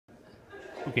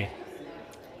Okay.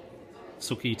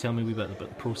 So can you tell me a wee bit about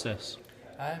the process?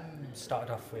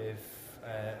 Started off with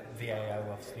VAO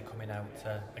obviously coming out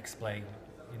to explain,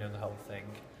 the whole thing,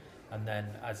 and then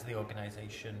as the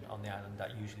organisation on the island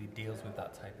that usually deals with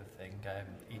that type of thing,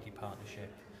 Eday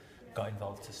Partnership got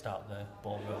involved to start the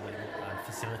ball rolling and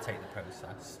facilitate the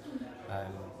process.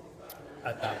 Um,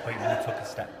 at that point, we took a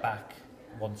step back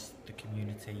once the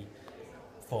community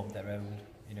formed their own,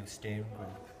 steering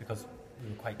group because we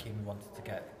were quite keen. We wanted to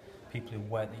get people who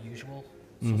weren't the usual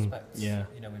suspects, Yeah.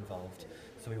 involved.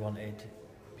 So we wanted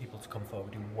people to come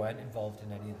forward who weren't involved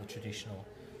in any of the traditional,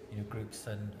 groups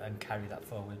and carry that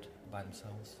forward by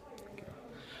themselves.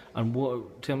 And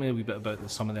tell me a wee bit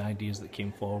about some of the ideas that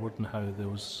came forward and how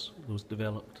those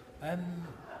developed. There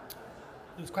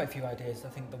was quite a few ideas. I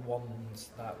think the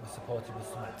ones that were supported was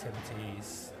some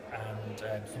activities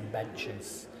and some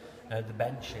benches. The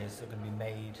benches are going to be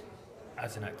made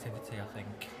as an activity, I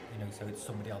think. So it's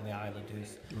somebody on the island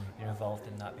who's involved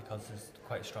in that because there's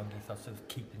quite a strong ethos of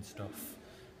keeping stuff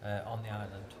on the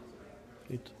island.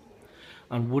 Good.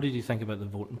 And what did you think about the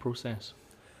voting process?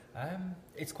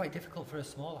 It's quite difficult for a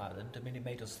small island. I mean, it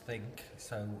made us think.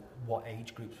 So, what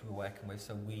age groups we were working with?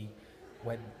 So we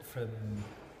went from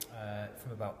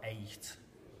about 8,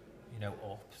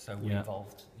 up. So we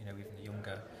involved, even the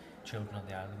younger children on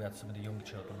the island. We had some of the younger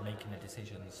children making the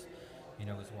decisions,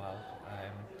 as well.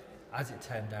 As it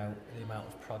turned out, the amount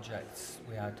of projects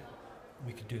we had,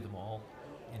 we could do them all,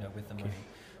 with the money.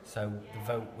 So the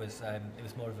vote was, it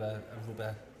was more of a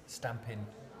rubber stamping,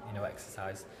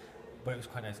 exercise. But it was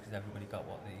quite nice because everybody got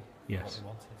what they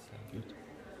wanted. So. Good.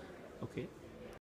 Okay.